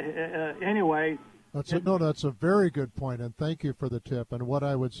 anyway. That's a very good point, and thank you for the tip. And what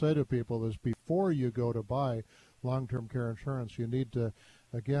I would say to people is, before you go to buy long-term care insurance, you need to,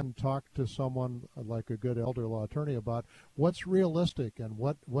 again, talk to someone like a good elder law attorney about what's realistic and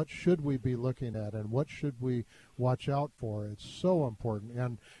what should we be looking at and what should we watch out for. It's so important.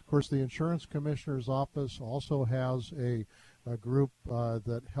 And, of course, the Insurance Commissioner's Office also has a group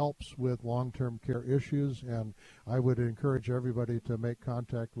that helps with long-term care issues, and I would encourage everybody to make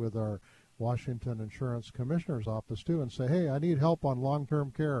contact with our Washington Insurance Commissioner's Office, too, and say, hey, I need help on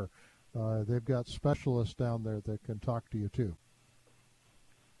long-term care. They've got specialists down there that can talk to you, too.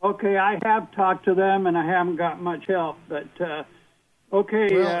 Okay, I have talked to them, and I haven't got much help, but okay.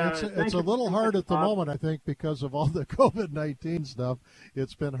 Well, it's a little hard at the moment, I think, because of all the COVID-19 stuff.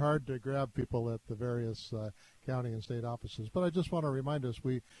 It's been hard to grab people at the various county and state offices. But I just want to remind us,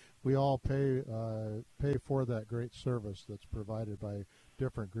 we all pay for that great service that's provided by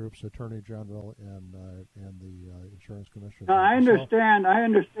different groups, Attorney General and the Insurance Commissioner. I understand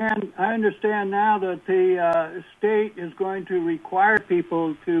now that the state is going to require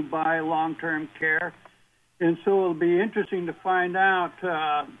people to buy long-term care, and so it'll be interesting to find out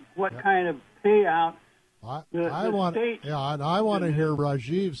what kind of payout. I want to hear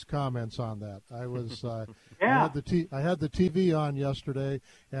Rajiv's comments on that. I was I had the TV on yesterday,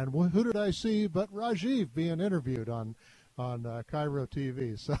 and who did I see but Rajiv being interviewed on Cairo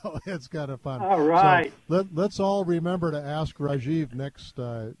TV, so it's kind of fun. All right. So let's all remember to ask Rajiv next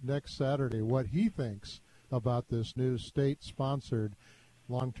Saturday what he thinks about this new state-sponsored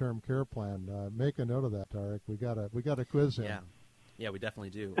long-term care plan. Make a note of that, Tarek. We got to quiz him. Yeah, we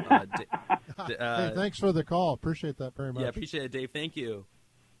definitely do. Hey, thanks for the call. Appreciate that very much. Yeah, appreciate it, Dave. Thank you.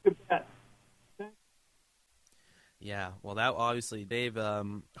 You bet. Yeah, well, that obviously, Dave,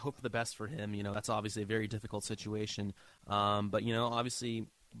 hope for the best for him. You know, that's obviously a very difficult situation. But you know, obviously,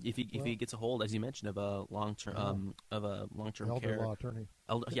 if he gets a hold, as you mentioned, of a long-term elder care law attorney.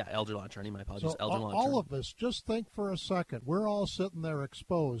 Elder law attorney. My apologies. So elder law all attorney. of us, just think for a second. We're all sitting there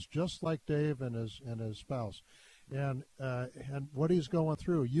exposed, just like Dave and his spouse, and what he's going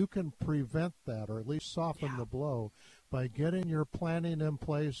through. You can prevent that, or at least soften the blow, by getting your planning in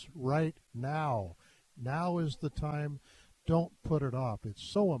place right now. Now is the time. Don't put it off.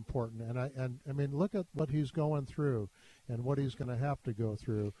 It's so important. And I mean, look at what he's going through and what he's going to have to go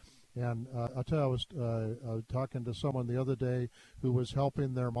through. And I'll tell you, I was talking to someone the other day who was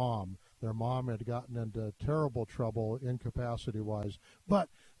helping their mom. Their mom had gotten into terrible trouble incapacity-wise, but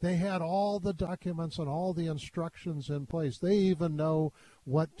they had all the documents and all the instructions in place. They even know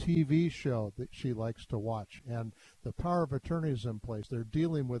what TV show that she likes to watch, and the power of attorney is in place. They're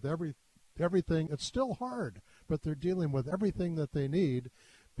dealing with everything. It's still hard, but they're dealing with everything that they need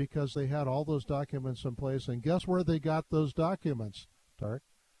because they had all those documents in place. And guess where they got those documents, Tarek?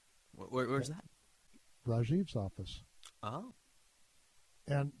 Where's that? Rajiv's office. Oh.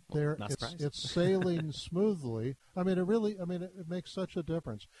 And it's sailing smoothly. I mean, it makes such a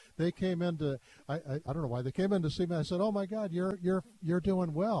difference. They came into, I don't know why they came in to see me. I said, "Oh my God, you're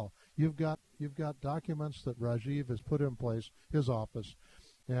doing well. You've got documents that Rajiv has put in place, his office,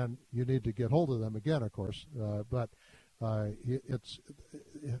 and you need to get hold of them again, of course. But it's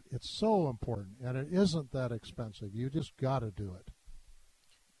so important, and it isn't that expensive. You just got to do it.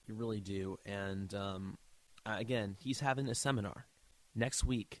 You really do. And again, he's having a seminar next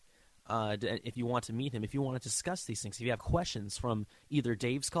week. If you want to meet him, if you want to discuss these things, if you have questions from either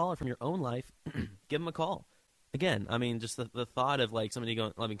Dave's call or from your own life, give him a call. Again, I mean, just the thought of like somebody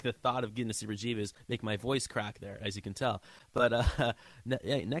going, I mean, the thought of getting to see Rajiv is make my voice crack there, as you can tell. But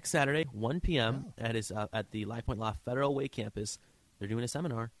next Saturday, 1 p.m. at the LifePoint Law Federal Way campus, they're doing a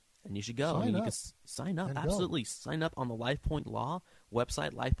seminar, and you should go. You can sign up. Absolutely. Sign up on the LifePoint Law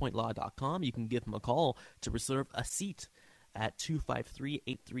website, lifepointlaw.com. You can give them a call to reserve a seat at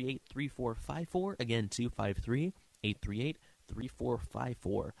 253-838-3454. Again,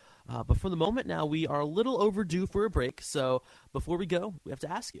 253-838-3454. But for the moment now, we are a little overdue for a break. So before we go, we have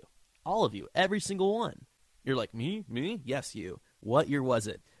to ask you, all of you, every single one. You're like, me? Yes, you. What year was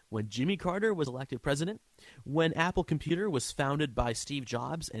it? When Jimmy Carter was elected president, when Apple Computer was founded by Steve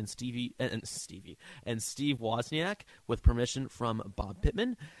Jobs and Steve Wozniak with permission from Bob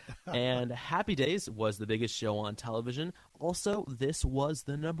Pittman, and Happy Days was the biggest show on television. Also, this was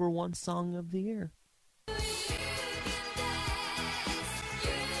the #1 song of the year.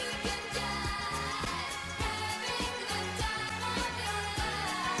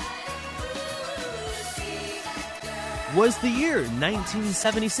 Was the year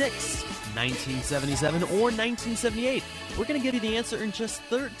 1976, 1977, or 1978? We're going to give you the answer in just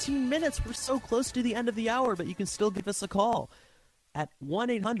 13 minutes. We're so close to the end of the hour, but you can still give us a call at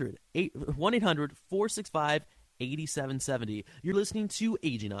 1-800-465-8770. You're listening to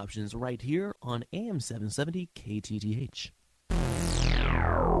Aging Options right here on AM 770 KTTH.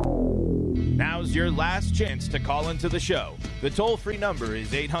 Now's your last chance to call into the show. The toll-free number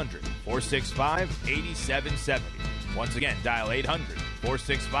is 800-465-8770. Once again, dial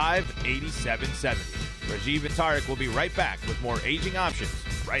 800-465-8770. Rajiv and Tarek will be right back with more Aging Options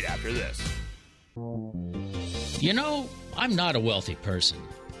right after this. You know, I'm not a wealthy person,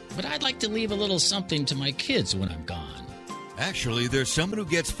 but I'd like to leave a little something to my kids when I'm gone. Actually, there's someone who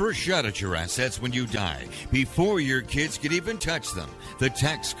gets first shot at your assets when you die, before your kids can even touch them, the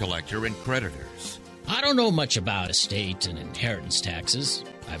tax collector and creditors. I don't know much about estate and inheritance taxes.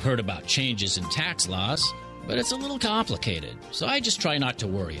 I've heard about changes in tax laws, but it's a little complicated, so I just try not to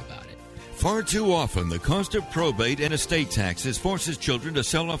worry about it. Far too often, the cost of probate and estate taxes forces children to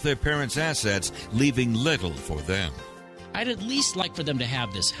sell off their parents' assets, leaving little for them. I'd at least like for them to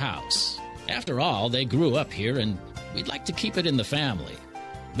have this house. After all, they grew up here, and we'd like to keep it in the family.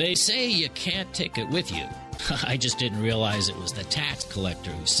 They say you can't take it with you. I just didn't realize it was the tax collector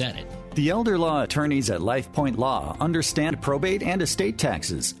who said it. The elder law attorneys at LifePoint Law understand probate and estate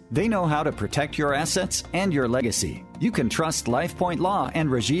taxes. They know how to protect your assets and your legacy. You can trust LifePoint Law and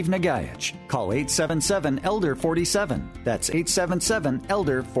Rajiv Nagaich. Call 877-ELDER-47. That's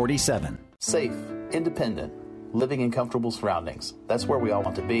 877-ELDER-47. Safe, independent, living in comfortable surroundings. That's where we all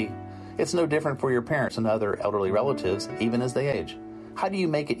want to be. It's no different for your parents and other elderly relatives, even as they age. How do you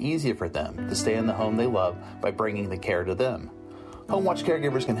make it easier for them to stay in the home they love by bringing the care to them? HomeWatch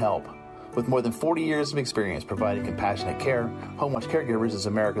Caregivers can help. With more than 40 years of experience providing compassionate care, HomeWatch Caregivers is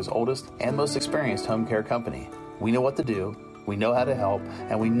America's oldest and most experienced home care company. We know what to do, we know how to help,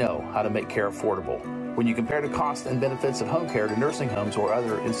 and we know how to make care affordable. When you compare the costs and benefits of home care to nursing homes or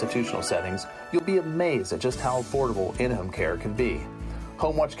other institutional settings, you'll be amazed at just how affordable in-home care can be.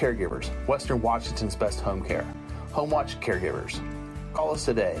 HomeWatch Caregivers, Western Washington's best home care. HomeWatch Caregivers. Call us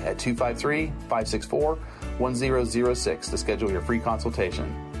today at 253-564-1006 to schedule your free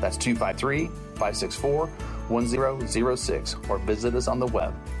consultation. That's 253-564-1006, or visit us on the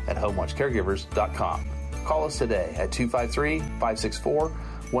web at homewatchcaregivers.com. Call us today at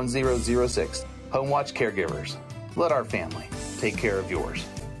 253-564-1006. HomeWatch Caregivers. Let our family take care of yours.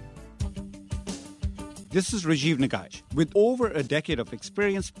 This is Rajiv Nagaich. With over a decade of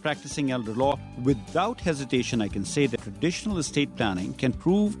experience practicing elder law, without hesitation I can say that traditional estate planning can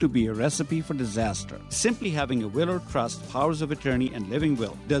prove to be a recipe for disaster. Simply having a will or trust, powers of attorney, and living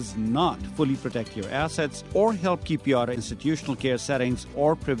will does not fully protect your assets or help keep you out of institutional care settings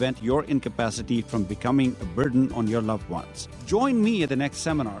or prevent your incapacity from becoming a burden on your loved ones. Join me at the next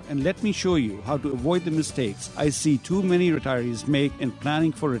seminar and let me show you how to avoid the mistakes I see too many retirees make in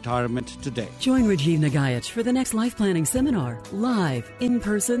planning for retirement today. Join Rajiv Nagaich Nagayach for the next life planning seminar, live, in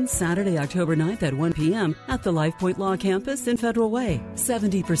person, Saturday, October 9th at 1 p.m. at the LifePoint Law Campus in Federal Way.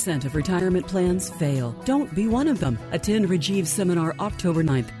 70% of retirement plans fail. Don't be one of them. Attend Rajiv's seminar October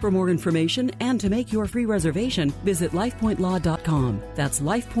 9th. For more information and to make your free reservation, visit lifepointlaw.com. That's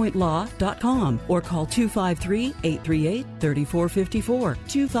lifepointlaw.com or call 253-838-3454.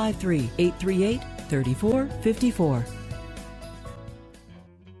 253-838-3454.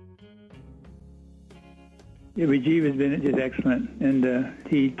 Yeah, Rajiv has been just excellent, and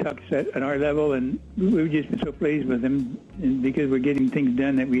he talks at our level, and we've just been so pleased with him, and because we're getting things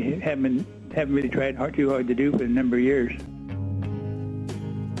done that we haven't really tried too hard to do for a number of years.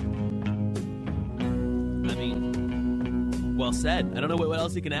 I mean, well said. I don't know what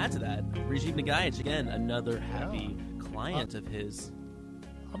else you can add to that. Rajiv Nagayach, again, another happy client of his.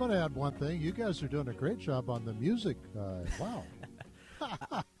 I'm going to add one thing. You guys are doing a great job on the music. Wow.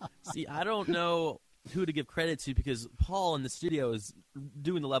 See, I don't know who to give credit to because Paul in the studio is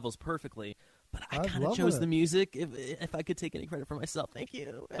doing the levels perfectly, but I kind of chose the music. If I could take any credit for myself, thank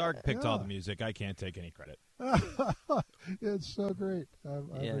you. Dark picked all the music. I can't take any credit. It's so great.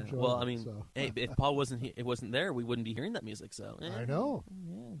 Well, I mean, hey, if Paul wasn't there, we wouldn't be hearing that music. So I know.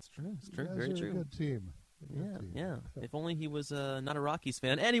 Yeah, it's true. It's true. You guys Very are true. A good team. Yeah. If only he was not a Rockies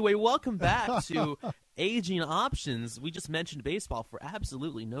fan. Anyway, welcome back to Aging Options. We just mentioned baseball for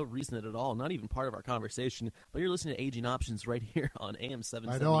absolutely no reason at all, not even part of our conversation. But you're listening to Aging Options right here on AM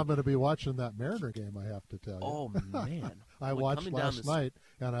 770. I know I'm going to be watching that Mariner game, I have to tell you. Oh, man. I watched last night,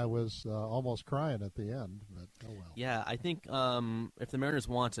 and I was almost crying at the end. But oh well. Yeah, I think if the Mariners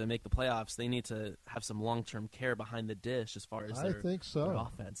want to make the playoffs, they need to have some long-term care behind the dish as far as their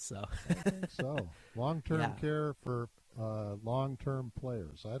offense. So. I think so. Long-term care for long-term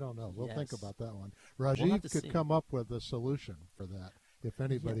players. I don't know. We'll think about that one. Rajiv could come up with a solution for that if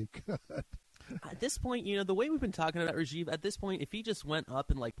anybody could. At this point, the way we've been talking about Rajiv, at this point, if he just went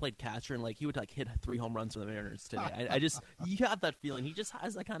up and played catcher and he would hit 3 home runs for the Mariners today. I just you got that feeling. He just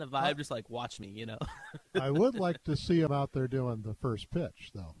has that kind of vibe. Just watch me, I would like to see him out there doing the first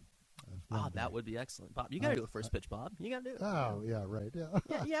pitch, though. That would be excellent, Bob. You got to do the first pitch, Bob. You got to do it. Oh, yeah, right. Yeah,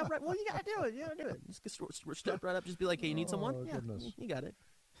 yeah, right. Well, you got to do it. You got to do it. Just step right up. Just be like, hey, you need someone? Yeah, goodness. You got it.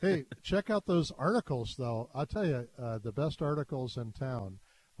 Hey, check out those articles, though. I'll tell you, the best articles in town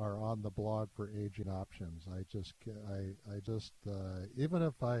are on the blog for Aging Options. I just even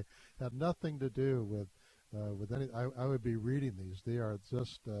if I had nothing to do with any, I would be reading these. They are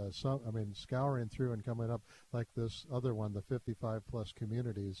just scouring through and coming up like this other one, the 55 plus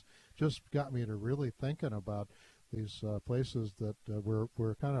communities, just got me to really thinking about these places that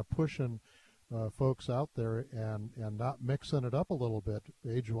we're kind of pushing folks out there and not mixing it up a little bit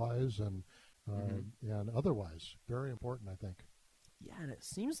age-wise and otherwise. Very important, I think. Yeah, and it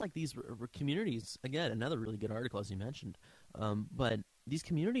seems like these communities, again, another really good article, as you mentioned, but these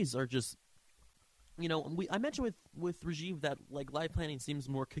communities are just, I mentioned with Rajiv that, life planning seems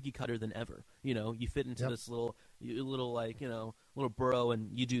more cookie-cutter than ever. You fit into this little burrow,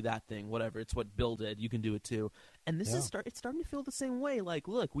 and you do that thing, whatever. It's what Bill did. You can do it, too. And this is it's starting to feel the same way.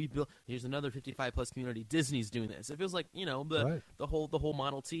 Look, we built – here's another 55-plus community. Disney's doing this. It feels like, the whole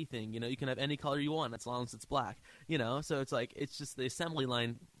Model T thing. You can have any color you want as long as it's black. So it's it's just the assembly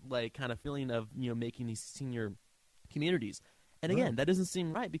line, kind of feeling of, making these senior communities. And, again, that doesn't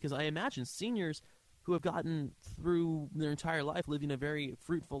seem right because I imagine seniors – who have gotten through their entire life living a very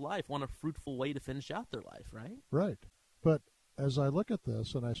fruitful life, want a fruitful way to finish out their life, right? Right. But as I look at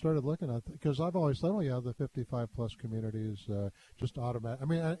this, and I started looking at it, because I've always thought, the 55-plus communities just automatic. I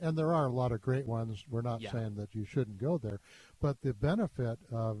mean, and there are a lot of great ones. We're not saying that you shouldn't go there. But the benefit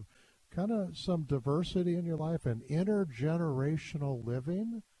of kind of some diversity in your life and intergenerational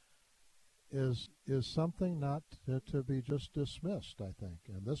living is something not to be just dismissed, I think.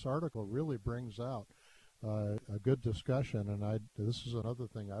 And this article really brings out a good discussion, and this is another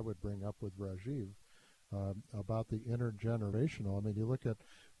thing I would bring up with Rajiv about the intergenerational. I mean, you look at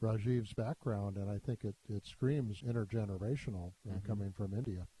Rajiv's background, and I think it screams intergenerational coming from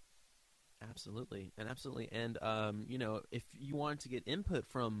India. Absolutely. And, if you wanted to get input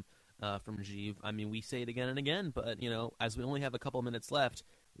from Rajiv, I mean, we say it again and again, but, as we only have a couple minutes left,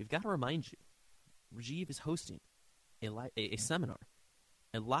 we've got to remind you, Rajiv is hosting a seminar,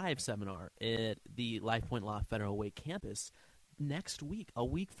 a live seminar at the LifePoint Law Federal Way campus next week, a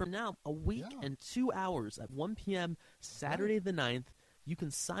week from now, a week and 2 hours at 1 p.m. Saturday the 9th. You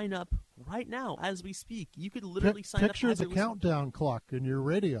can sign up right now as we speak. You could literally sign up. Picture the countdown clock in your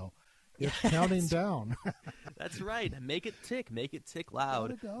radio. It's counting down. That's right. Make it tick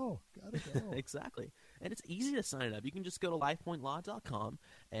loud. Gotta go. Exactly. And it's easy to sign up. You can just go to lifepointlaw.com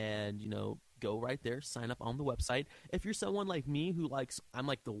and, go right there, sign up on the website. If you're someone like me who I'm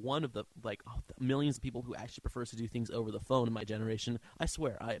like the one of the millions of people who actually prefers to do things over the phone in my generation. I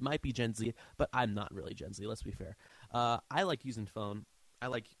swear, it might be Gen Z, but I'm not really Gen Z. Let's be fair. I like using phone. I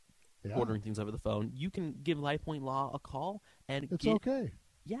like ordering things over the phone. You can give LifePoint Law a call, and it's okay.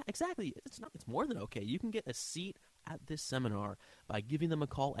 Yeah, exactly. It's more than okay. You can get a seat at this seminar by giving them a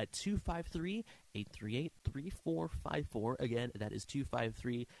call at 253-838-3454. Again, that is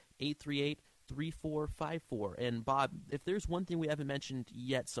 253-838-3454. And Bob, if there's one thing we haven't mentioned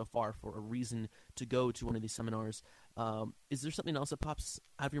yet so far for a reason to go to one of these seminars, is there something else that pops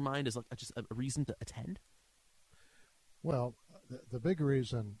out of your mind as just a reason to attend? Well, the big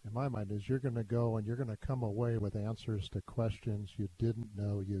reason in my mind is you're going to go and you're going to come away with answers to questions you didn't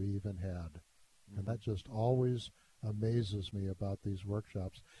know you even had. And that just always amazes me about these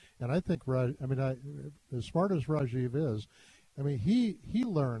workshops. And I think, as smart as Rajiv is, he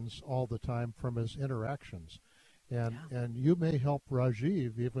learns all the time from his interactions. And you may help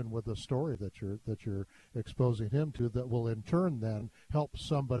Rajiv even with a story that you're exposing him to that will in turn then help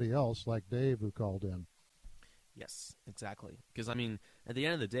somebody else like Dave who called in. Yes, exactly. Because, at the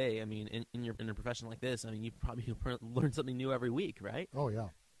end of the day, in a profession like this, you probably learn something new every week, right? Oh, yeah.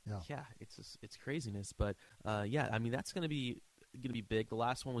 Yeah, it's craziness. But, that's going to be big. The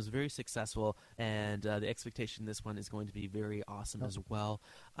last one was very successful, and the expectation this one is going to be very awesome as well.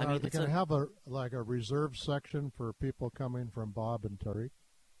 Are they going to have a reserved section for people coming from Bob and Tariq?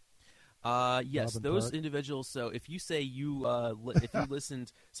 Yes, those individuals. So if you say if you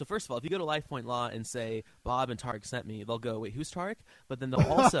listened, so first of all, if you go to LifePoint Law and say Bob and Tariq sent me, they'll go, wait, who's Tariq? But then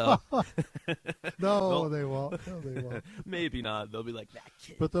they'll also No, they won't. No, they won't. Maybe not. They'll be like that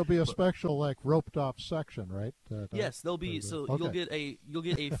kid. But there'll be a special roped off section, right? Yes, there'll be. So okay. you'll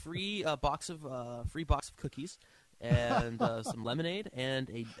get a free box of cookies. And some lemonade and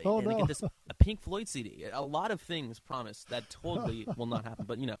get this a Pink Floyd CD. A lot of things promised that totally will not happen.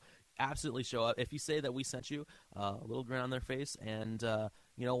 But absolutely show up. If you say that we sent you, a little grin on their face, and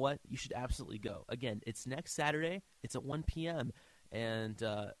you know what? You should absolutely go. Again, it's next Saturday. It's at 1 p.m. And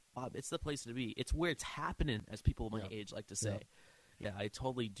Bob, it's the place to be. It's where it's happening, as people my age like to say. Yeah, I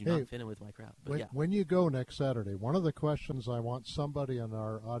totally do not fit in with my crowd. But when you go next Saturday, one of the questions I want somebody in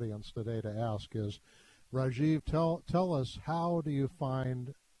our audience today to ask is, Rajiv, tell us, how do you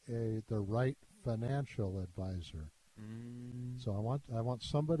find the right financial advisor? So I want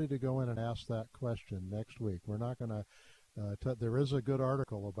somebody to go in and ask that question next week. We're not going to. There is a good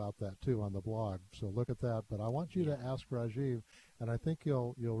article about that too on the blog, so look at that. But I want you to ask Rajiv, and I think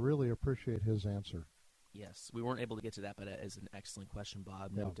you'll really appreciate his answer. Yes, we weren't able to get to that, but it is an excellent question,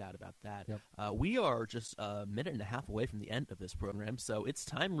 Bob. No doubt about that. Yep. We are just a minute and a half away from the end of this program, so it's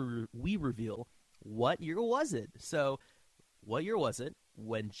time we reveal what year was it. So, what year was it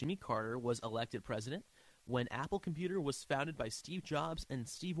when Jimmy Carter was elected president? When Apple Computer was founded by Steve Jobs and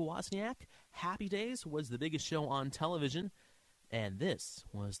Steve Wozniak? Happy Days was the biggest show on television, and this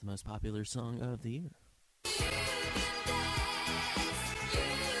was the most popular song of the year.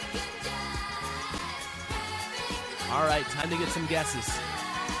 All right, time to get some guesses.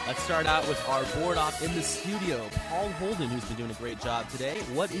 Let's start out with our board op in the studio, Paul Holden, who's been doing a great job today.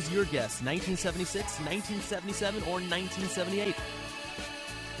 What is your guess, 1976, 1977, or 1978?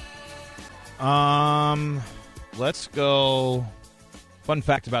 Let's go. Fun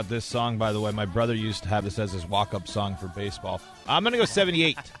fact about this song, by the way, my brother used to have this as his walk-up song for baseball. I'm going to go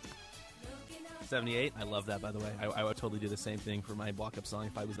 78. 78? I love that, by the way. I would totally do the same thing for my walk-up song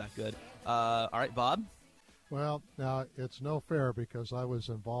if I was that good. All right, Bob? Well, now it's no fair because I was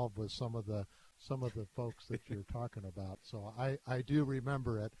involved with some of the folks that you're talking about, so I do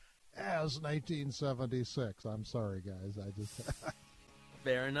remember it as 1976. I'm sorry, guys. I just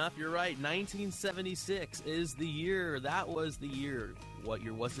Fair enough. You're right. 1976 is the year. That was the year. What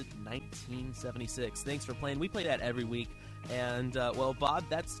year was it? 1976. Thanks for playing. We play that every week. And, well, Bob,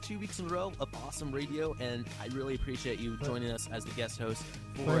 that's 2 weeks in a row of awesome radio, and I really appreciate you joining us as the guest host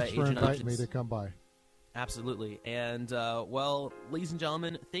for Thanks for inviting me to come by. Absolutely. And, well, ladies and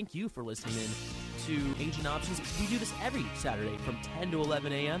gentlemen, thank you for listening in to Agent Options. We do this every Saturday from 10 to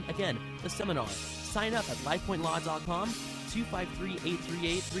 11 a.m. Again, the seminar. Sign up at LifePointLaw.com,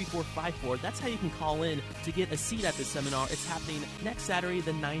 253-838-3454. That's how you can call in to get a seat at this seminar. It's happening next Saturday,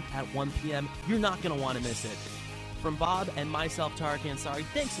 the 9th at 1 p.m. You're not going to want to miss it. From Bob and myself, Tariq Ansari,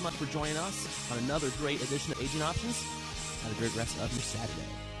 thanks so much for joining us on another great edition of Agent Options. Have a great rest of your Saturday.